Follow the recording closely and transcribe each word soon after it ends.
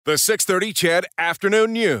The 6:30 CHED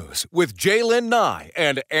Afternoon News with Jaylen Nye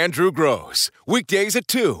and Andrew Gross. Weekdays at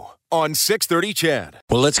 2 on 6:30 CHED.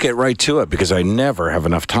 Well, let's get right to it because I never have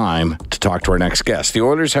enough time to talk to our next guest. The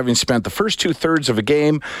Oilers, having spent the first two-thirds of a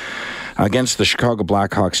game against the Chicago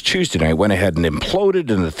Blackhawks Tuesday night, went ahead and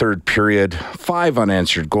imploded in the third period. 5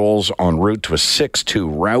 unanswered goals en route to a 6-2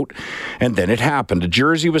 rout. And then it happened. A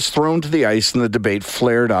jersey was thrown to the ice and the debate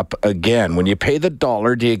flared up again. When you pay the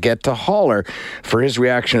dollar, do you get to holler? For his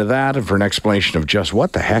reaction to that and for an explanation of just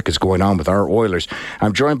what the heck is going on with our Oilers,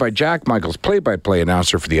 I'm joined by Jack Michaels, play-by-play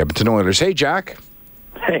announcer for the Edmonton Oilers. Hey, Jack.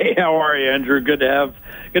 Hey, how are you, Andrew? Good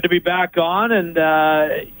to be back on. And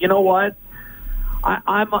you know what?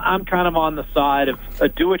 I'm kind of on the side of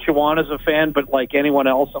do what you want as a fan, but like anyone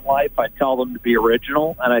else in life, I tell them to be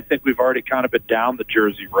original, and I think we've already kind of been down the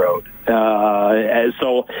Jersey road.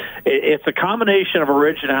 So it's a combination of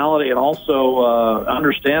originality and also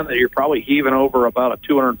understand that you're probably heaving over about a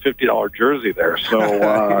 $250 jersey there. So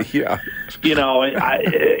yeah,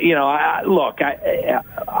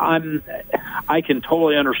 I can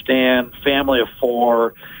totally understand family of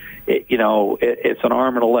 4. It's an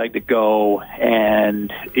arm and a leg to go,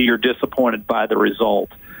 and you're disappointed by the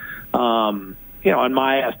result. In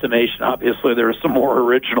my estimation, obviously there are some more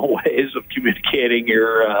original ways of communicating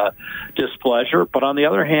your displeasure. But on the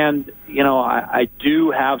other hand, I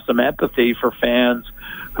do have some empathy for fans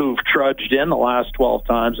who've trudged in the last 12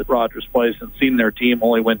 times at Rogers Place and seen their team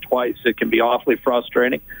only win twice. It can be awfully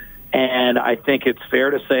frustrating. And I think it's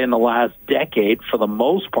fair to say in the last decade, for the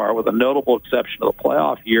most part, with a notable exception of the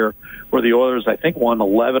playoff year, where the Oilers, I think, won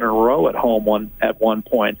 11 in a row at home at one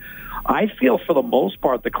point, I feel for the most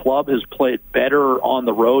part the club has played better on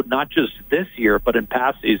the road, not just this year, but in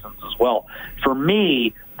past seasons as well. For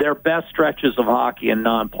me, their best stretches of hockey in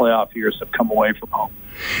non-playoff years have come away from home.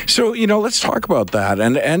 So, let's talk about that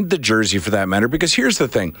and the jersey for that matter, because here's the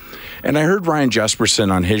thing. And I heard Ryan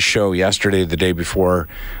Jesperson on his show yesterday, the day before,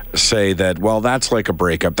 say that, well, that's like a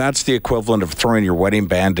breakup. That's the equivalent of throwing your wedding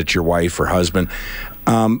band at your wife or husband.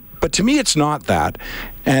 But to me, it's not that.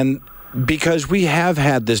 And because we have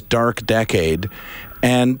had this dark decade,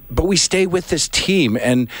 but we stay with this team.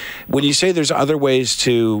 And when you say there's other ways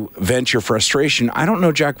to vent your frustration, I don't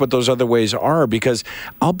know, Jack, what those other ways are, because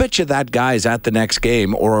I'll bet you that guy's at the next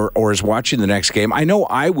game or is watching the next game. I know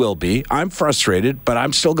I will be. I'm frustrated, but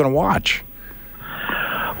I'm still going to watch.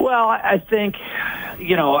 Well, I think,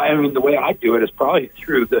 the way I do it is probably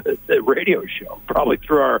through the radio show, probably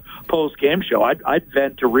through our post-game show. I'd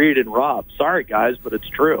vent to Reed and Rob. Sorry, guys, but it's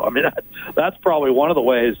true. I mean, that's probably one of the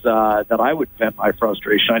ways that I would vent my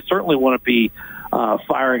frustration. I certainly wouldn't be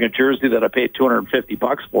firing a jersey that I paid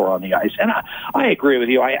 $250 for on the ice. And I agree with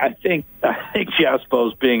you. I think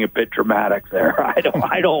Jaspo's being a bit dramatic there. I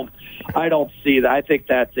don't see that. I think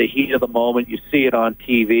that's the heat of the moment. You see it on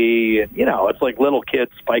TV, and it's like little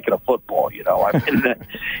kids spiking a football. I mean,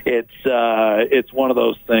 it's one of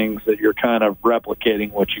those things that you're kind of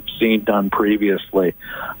replicating what you've seen done previously.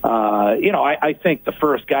 I think the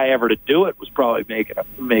first guy ever to do it was probably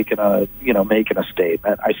making a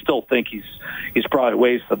statement. I still think he's probably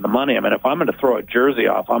wasting the money. I mean, if I'm going to throw a jersey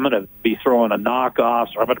off, I'm going to be throwing a knockoff,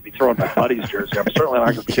 or I'm going to be throwing my buddy's jersey. I'm certainly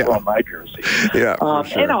not going to be throwing my jersey. Yeah, for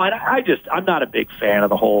sure. I'm not a big fan of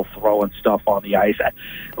the whole throwing stuff on the ice.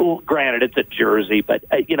 Granted, it's a jersey, but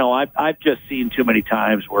I've just seen too many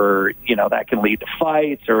times where that can lead to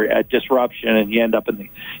fights or a disruption, and you end up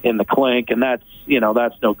in the clink, and that's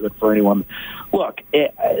no good for anyone. Look,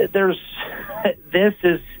 this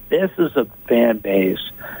is a fan base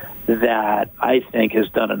that I think has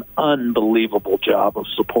done an unbelievable job of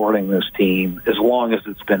supporting this team as long as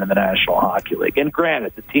it's been in the National Hockey League. And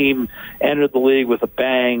granted, the team entered the league with a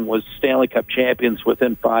bang, was Stanley Cup champions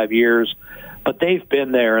within 5 years, but they've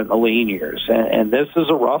been there in the lean years. And this is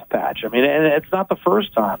a rough patch. I mean, and it's not the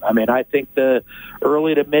first time. I mean, I think the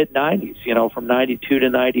early to mid-'90s, from 92 to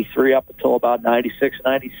 93 up until about 96,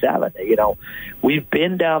 97, we've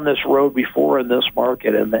been down this road before in this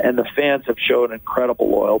market, and the fans have shown incredible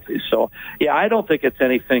loyalty. So, yeah, I don't think it's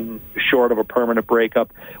anything short of a permanent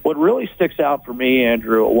breakup. What really sticks out for me,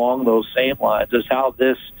 Andrew, along those same lines is how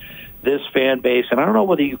this fan base, and I don't know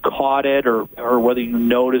whether you caught it or whether you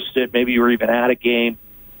noticed it, maybe you were even at a game,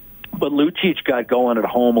 but Lucic got going at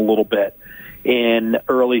home a little bit in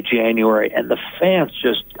early January, and the fans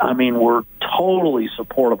were totally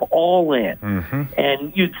supportive, all in. Mm-hmm.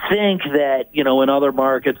 And you'd think that, in other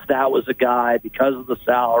markets, that was a guy, because of the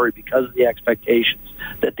salary, because of the expectations,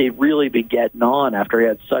 that they'd really be getting on after he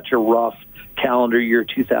had such a rough calendar year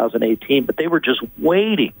 2018, but they were just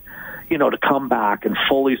waiting to come back and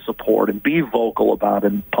fully support and be vocal about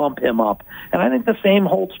it and pump him up. And I think the same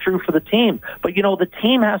holds true for the team. But, the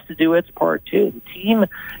team has to do its part, too. The team,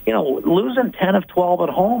 losing 10 of 12 at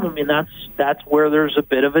home, I mean, that's where there's a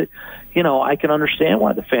bit of it. I can understand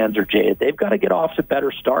why the fans are jaded. They've got to get off to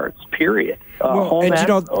better starts, period.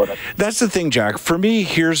 That's the thing, Jack. For me,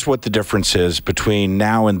 here's what the difference is between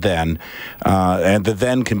now and then. And the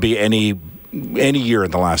then can be any year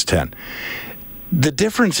in the last 10. The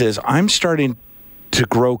difference is I'm starting to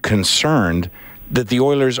grow concerned that the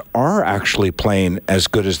Oilers are actually playing as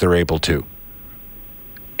good as they're able to.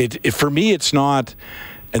 For me, it's not,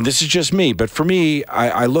 and this is just me, but for me,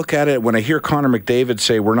 I look at it when I hear Connor McDavid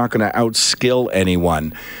say we're not going to outskill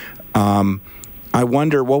anyone. I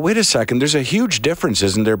wonder, well, wait a second, there's a huge difference,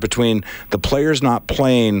 isn't there, between the players not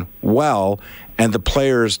playing well and the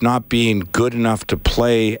players not being good enough to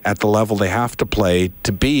play at the level they have to play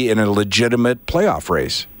to be in a legitimate playoff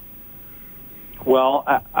race? Well,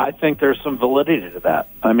 I think there's some validity to that.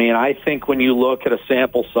 I mean, I think when you look at a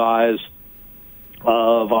sample size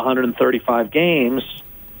of 135 games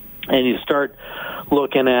and you start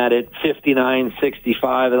looking at it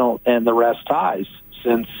 59-65 and the rest ties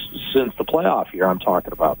since the playoff year I'm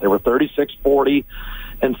talking about. They were 36-40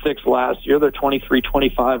 and 6 last year. They're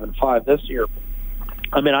 23-25 and 5 this year.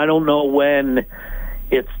 I mean, I don't know when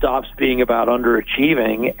it stops being about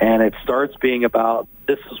underachieving and it starts being about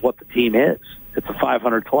this is what the team is. It's a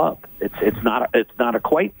 500 club. It's not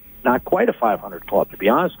quite a 500 club, to be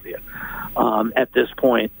honest with you. At this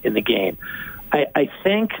point in the game, I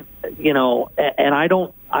think and I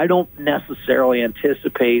don't necessarily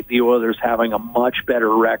anticipate the Oilers having a much better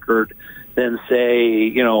record than let's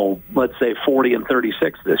say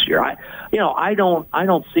 40-36 this year. I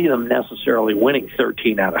don't see them necessarily winning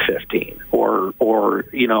 13 out of 15 or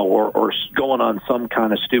going on some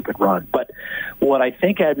kind of stupid run. But what I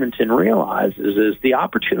think Edmonton realizes is the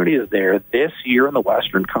opportunity is there this year in the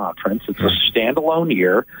Western Conference. It's a standalone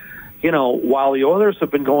year. While the Oilers have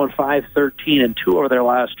been going 5-13-2 over their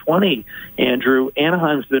last 20, Andrew,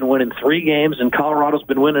 Anaheim's been winning 3 games and Colorado's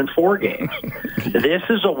been winning 4 games. This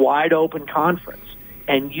is a wide open conference,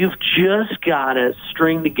 and you've just got to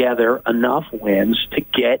string together enough wins to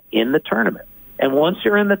get in the tournament. And once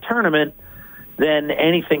you're in the tournament, then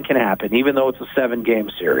anything can happen, even though it's a 7-game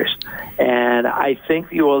series. And I think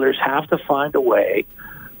the Oilers have to find a way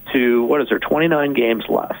to, 29 games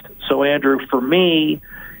left. So, Andrew, for me,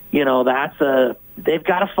 they've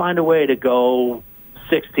got to find a way to go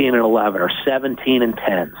 16-11 or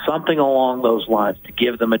 17-10, something along those lines to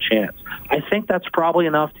give them a chance. I think that's probably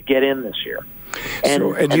enough to get in this year.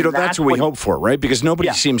 And that's what we hope for, right? Because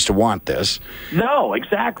nobody seems to want this. No,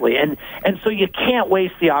 exactly. And so you can't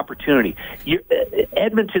waste the opportunity.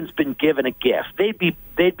 Edmonton's been given a gift. They'd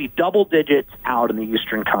be double digits out in the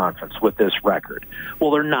Eastern Conference with this record.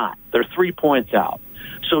 Well, they're not. They're 3 points out.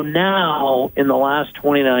 So now, in the last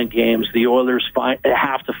 29 games, the Oilers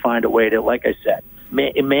have to find a way to, like I said,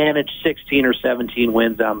 manage 16 or 17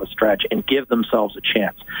 wins down the stretch and give themselves a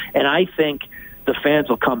chance. And I think the fans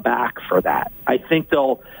will come back for that. I think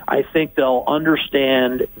they'll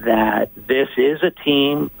understand that this is a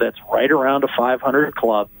team that's right around a 500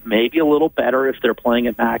 club, maybe a little better if they're playing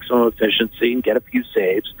at maximum efficiency and get a few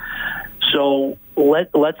saves. So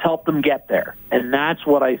let's help them get there. And that's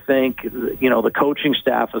what I think, the coaching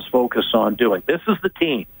staff is focused on doing. This is the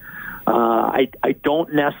team. I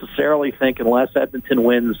don't necessarily think unless Edmonton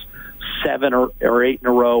wins 7 or 8 in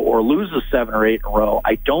a row or loses 7 or 8 in a row,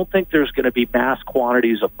 I don't think there's going to be mass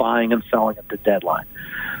quantities of buying and selling at the deadline.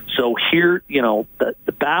 So here, the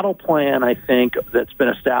battle plan, I think, that's been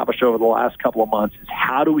established over the last couple of months is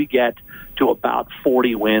how do we get to about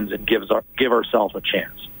 40 wins and give ourselves a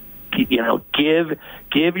chance.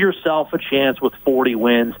 Give yourself a chance with 40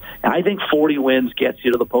 wins. And I think 40 wins gets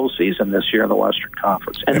you to the postseason this year in the Western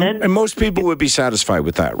Conference. And most people would be satisfied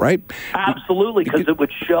with that, right? Absolutely, because it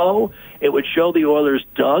would show the Oilers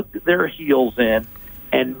dug their heels in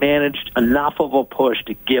and managed enough of a push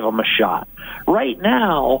to give them a shot. Right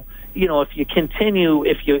now, if you continue,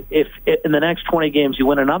 if in the next 20 games you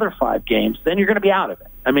win another 5 games, then you're going to be out of it.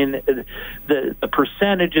 I mean, the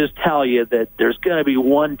percentages tell you that there's going to be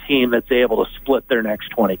one team that's able to split their next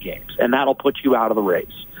 20 games, and that'll put you out of the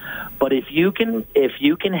race. But if you can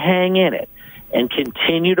hang in it and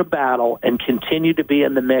continue to battle and continue to be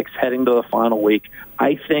in the mix heading to the final week,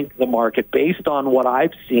 I think the market, based on what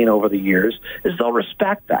I've seen over the years, is they'll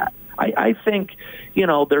respect that. I think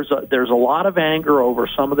there's a lot of anger over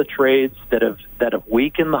some of the trades that have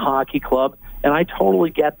weakened the hockey club, and I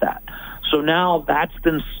totally get that. So now that's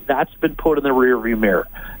been put in the rearview mirror.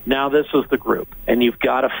 Now this is the group, and you've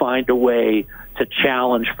got to find a way to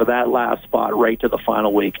challenge for that last spot right to the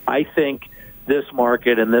final week. I think this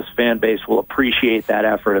market and this fan base will appreciate that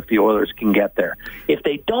effort if the Oilers can get there. If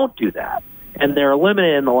they don't do that, and they're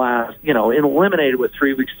eliminated in the last, eliminated with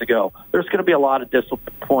 3 weeks to go, there's going to be a lot of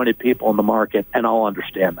disappointed people in the market, and I'll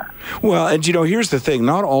understand that. Well, and, here's the thing.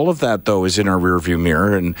 Not all of that, though, is in our rearview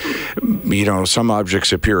mirror, and, some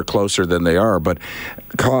objects appear closer than they are. But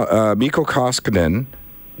Mikko Koskinen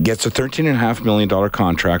gets a $13.5 million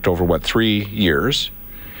contract over, 3 years?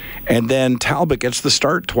 And then Talbot gets the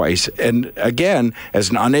start twice. And, again, as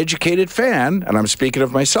an uneducated fan, and I'm speaking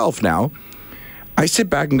of myself now, I sit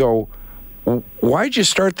back and go, why'd you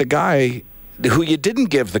start the guy who you didn't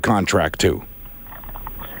give the contract to?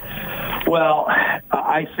 Well,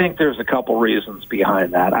 I think there's a couple reasons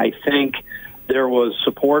behind that. I think there was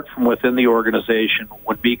support from within the organization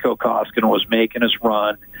when Mikko Koskinen was making his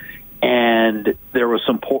run, and there was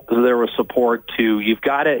support to you've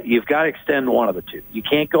got to extend one of the two. You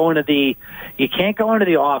can't go into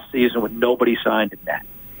the off season with nobody signed in net.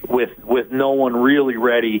 With no one really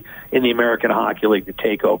ready in the American Hockey League to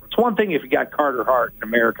take over. It's one thing if you got Carter Hart in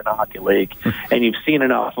American Hockey League and you've seen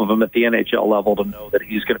enough of him at the NHL level to know that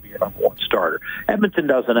he's going to be a number one starter. Edmonton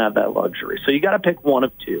doesn't have that luxury. So you got to pick one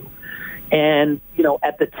of two. And,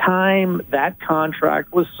 at the time that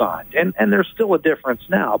contract was signed, and there's still a difference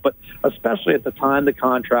now, but especially at the time the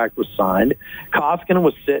contract was signed, Koskinen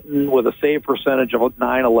was sitting with a save percentage of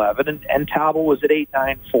 .911, and Talbot was at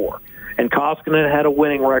 .894. And Koskinen had a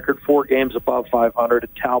winning record, 4 games above 500,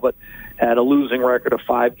 and Talbot had a losing record of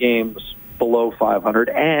 5 games below 500.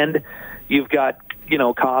 And you've got,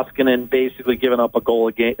 Koskinen basically giving up a goal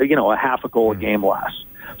a game, a half a goal a game less.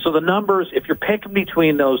 So the numbers, if you're picking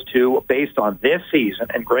between those two based on this season,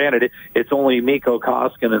 and granted, it's only Mikko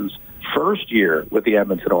Koskinen's first year with the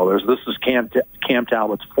Edmonton Oilers. This is Cam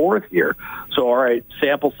Talbot's 4th year. So, all right,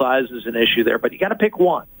 sample size is an issue there, but you got to pick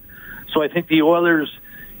one. So I think the Oilers,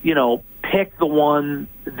 pick the one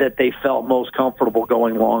that they felt most comfortable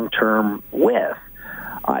going long-term with.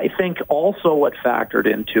 I think also what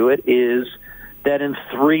factored into it is that in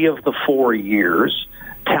 3 of the 4 years,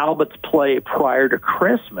 Talbot's play prior to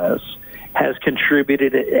Christmas has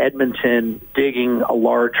contributed to Edmonton digging a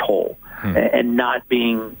large hole and not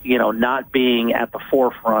being at the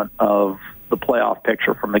forefront of the playoff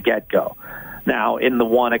picture from the get-go. Now, in the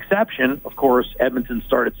one exception, of course, Edmonton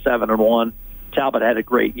started 7-1. Talbot had a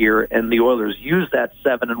great year, and the Oilers used that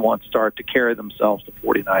 7-1 start to carry themselves to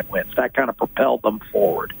 49 wins. That kind of propelled them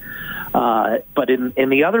forward. But in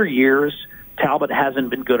the other years, Talbot hasn't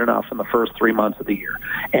been good enough in the first 3 months of the year.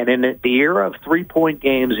 And in the era of 3-point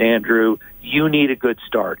games, Andrew, you need a good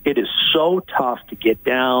start. It is so tough to get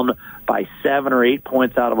down by 7 or 8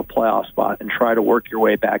 points out of a playoff spot and try to work your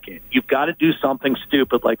way back in. You've got to do something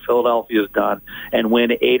stupid like Philadelphia has done and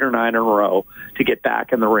win 8 or 9 in a row to get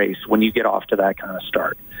back in the race when you get off to that kind of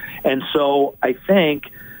start. And so I think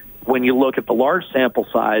when you look at the large sample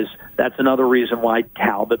size, that's another reason why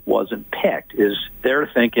Talbot wasn't picked, is they're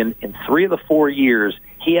thinking in 3 of the 4 years,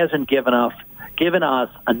 he hasn't given us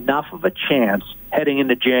enough of a chance heading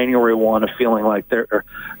into January 1 of feeling like they're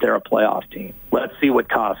a playoff team. Let's see what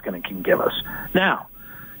Koskinen can give us. Now,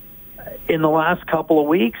 in the last couple of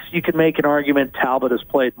weeks, you could make an argument Talbot has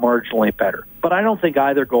played marginally better. But I don't think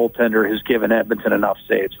either goaltender has given Edmonton enough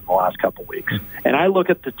saves in the last couple of weeks. And I look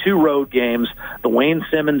at the 2 road games, the Wayne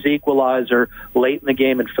Simmons equalizer late in the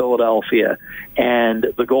game in Philadelphia, and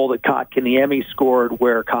the goal that Kotkaniemi scored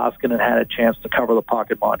where Koskinen had a chance to cover the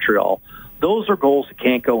puck in Montreal. Those are goals that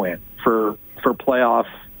can't go in for playoff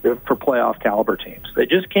caliber teams. They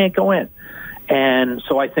just can't go in. And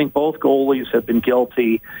so I think both goalies have been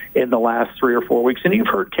guilty in the last 3 or 4 weeks. And you've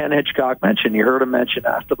heard Ken Hitchcock mention, you heard him mention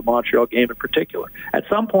after the Montreal game in particular. At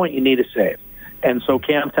some point, you need a save. And so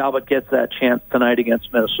Cam Talbot gets that chance tonight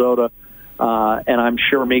against Minnesota. And I'm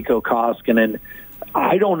sure Mikko Koskinen,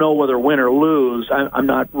 I don't know whether win or lose. I'm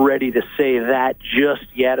not ready to say that just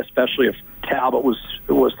yet, especially if Talbot was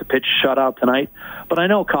to pitch shutout tonight. But I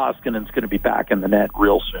know Koskinen's going to be back in the net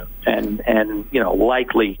real soon, and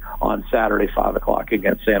likely on Saturday 5:00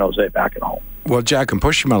 against San Jose back at home. Well, Jack, I'm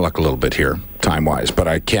pushing my luck a little bit here, time-wise, but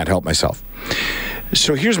I can't help myself.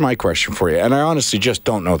 So here's my question for you, and I honestly just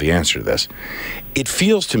don't know the answer to this. It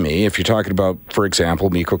feels to me, if you're talking about, for example,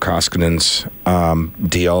 Mikko Koskinen's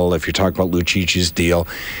deal, if you're talking about Lucic's deal,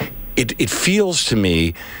 it feels to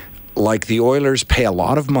me like the Oilers pay a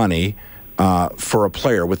lot of money for a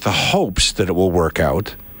player with the hopes that it will work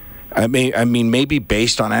out. I mean, maybe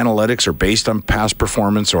based on analytics or based on past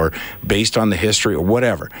performance or based on the history or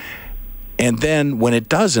whatever. And then when it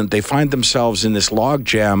doesn't, they find themselves in this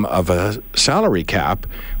logjam of a salary cap,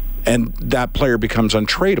 and that player becomes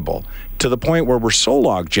untradeable. to the point where we're so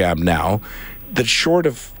log-jammed now that short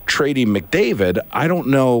of trading McDavid, I don't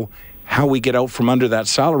know how we get out from under that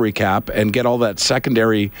salary cap and get all that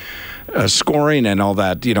secondary scoring and all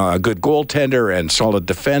that, a good goaltender and solid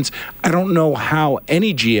defense. I don't know how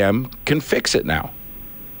any GM can fix it now.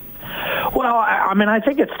 Well, I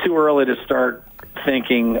think it's too early to start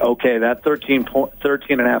thinking, okay, that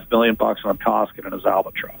 $13.5 million bucks on Koskinen is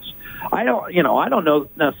albatross. I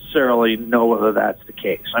don't necessarily know whether that's the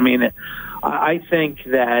case. I think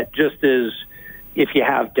that just as if you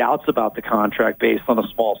have doubts about the contract based on a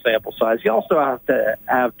small sample size, you also have to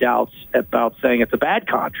have doubts about saying it's a bad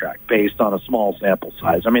contract based on a small sample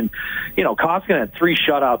size. Koskinen had 3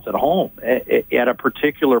 shutouts at home at a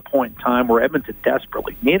particular point in time where Edmonton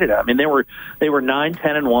desperately needed it. They were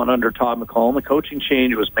 9-10-1 under Todd McCullough. The coaching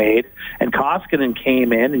change was made, and Koskinen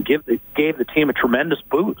came in and gave the team a tremendous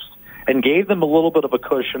boost and gave them a little bit of a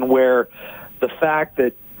cushion where the fact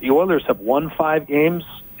that the Oilers have won 5 games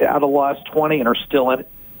out of the last 20 and are still in it,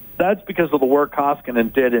 that's because of the work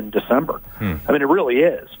Koskinen did in December. It really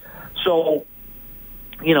is. So,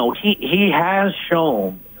 he has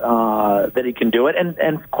shown that he can do it,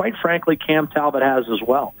 and quite frankly, Cam Talbot has as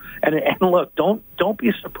well. And look, don't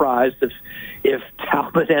be surprised if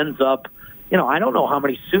Talbot ends up, I don't know how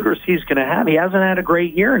many suitors he's going to have. He hasn't had a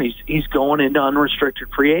great year, and he's going into unrestricted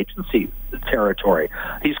free agency territory.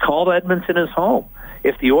 He's called Edmonton his home.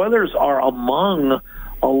 If the Oilers are among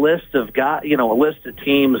a list of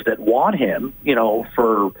teams that want him,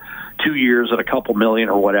 for 2 years at a couple million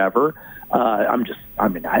or whatever. I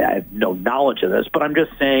have no knowledge of this, but I'm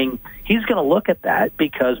just saying he's going to look at that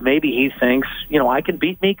because maybe he thinks, I can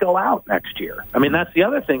beat Mikko out next year. That's the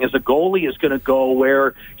other thing is a goalie is going to go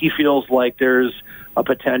where he feels like there's a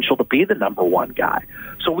potential to be the number one guy.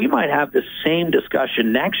 So we might have the same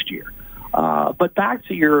discussion next year. But back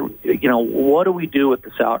to your, what do we do with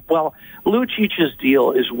this out? Well, Lucic's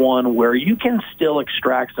deal is one where you can still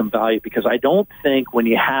extract some value because I don't think when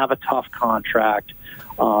you have a tough contract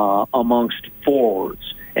amongst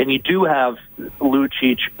forwards, and you do have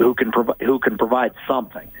Lucic who can provide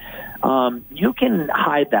something, you can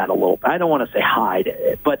hide that a little bit. I don't want to say hide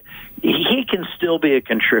it, but he can still be a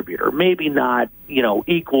contributor. Maybe not,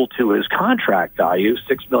 equal to his contract value,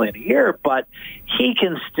 $6 million a year, but he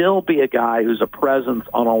can still be a guy who's a presence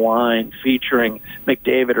on a line featuring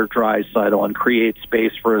McDavid or Draisaitl and create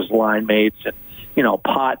space for his line mates and,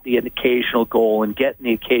 pot the occasional goal and get in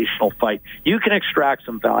the occasional fight. You can extract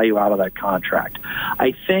some value out of that contract.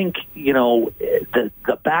 I think, the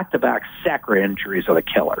back-to-back Sekera injuries are the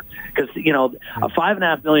killer. Because, a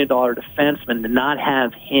 $5.5 million defenseman to not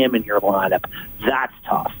have him in your lineup, that's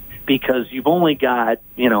tough. Because you've only got,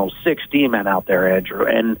 6 D-men out there, Andrew.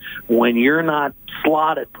 And when you're not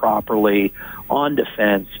slotted properly on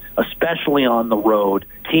defense, especially on the road,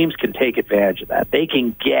 teams can take advantage of that. They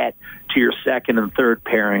can get to your second and third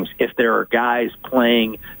pairings if there are guys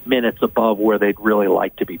playing minutes above where they'd really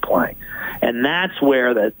like to be playing. And that's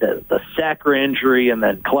where the Sekera injury and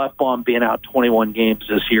then Klefbom being out 21 games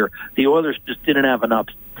this year, the Oilers just didn't have enough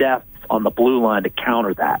depth on the blue line to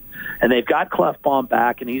counter that. And they've got Klefbom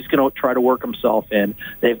back, and he's going to try to work himself in.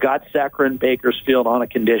 They've got Sekera in Bakersfield on a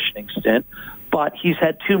conditioning stint, but he's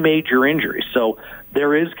had 2 major injuries. So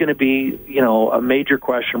there is going to be, a major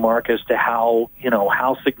question mark as to how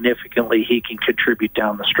significantly he can contribute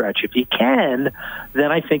down the stretch. If he can,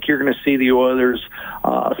 then I think you're going to see the Oilers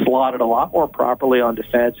slotted a lot more properly on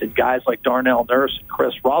defense, and guys like Darnell Nurse and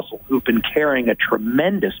Chris Russell, who've been carrying a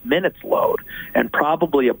tremendous minutes load and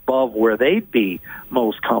probably above where they'd be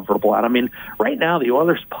most comfortable at. Right now the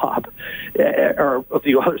Oilers, I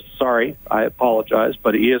apologize,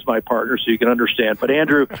 but he is my partner, so you can understand. But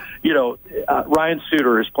Andrew, Ryan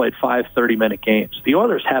Suter has played 5 30-minute games. The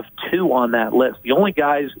Oilers have 2 on that list. The only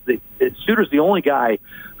guys, Suter's the only guy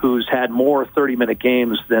who's had more 30-minute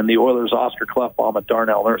games than the Oilers' Oscar Klefbom and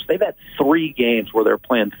Darnell Nurse. They've had 3 games where they're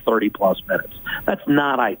playing 30-plus minutes. That's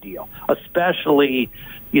not ideal, especially,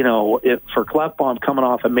 for Klefbom coming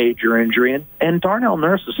off a major injury. And Darnell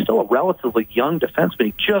Nurse is still a relatively young defenseman.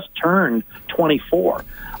 He just turned 24.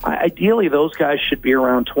 Ideally, those guys should be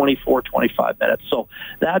around 24, 25 minutes. So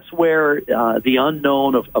that's where the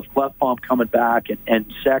unknown of Klefbom coming back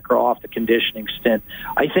and Sekera off the conditioning stint,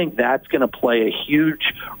 I think that's going to play a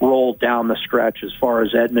huge role down the stretch as far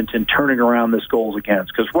as Edmonton turning around this goals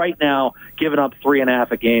against. Because right now, giving up 3.5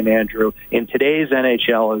 a game, Andrew, in today's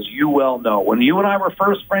NHL, as you well know, when you and I were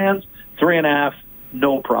first friends, 3.5,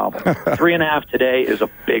 no problem. 3.5 today is a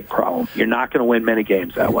big problem. You're not going to win many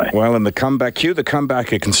games that way. Well, in the comeback,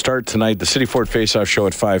 it can start tonight. The City Ford Faceoff show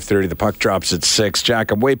at 5:30. The puck drops at 6.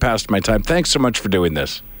 Jack, I'm way past my time. Thanks so much for doing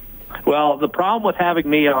this. Well, the problem with having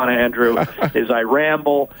me on, Andrew, is I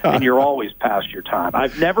ramble, and you're always past your time.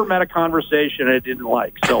 I've never met a conversation I didn't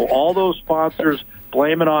like. So all those sponsors,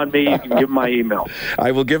 blame it on me. You can give them my email.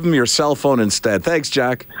 I will give them your cell phone instead. Thanks,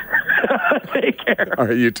 Jack. Take care. All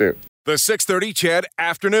right, you too. The 6:30 CHED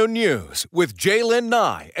Afternoon News with Jaylen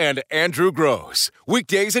Nye and Andrew Gross.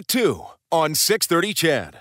 Weekdays at 2 on 6:30 CHED.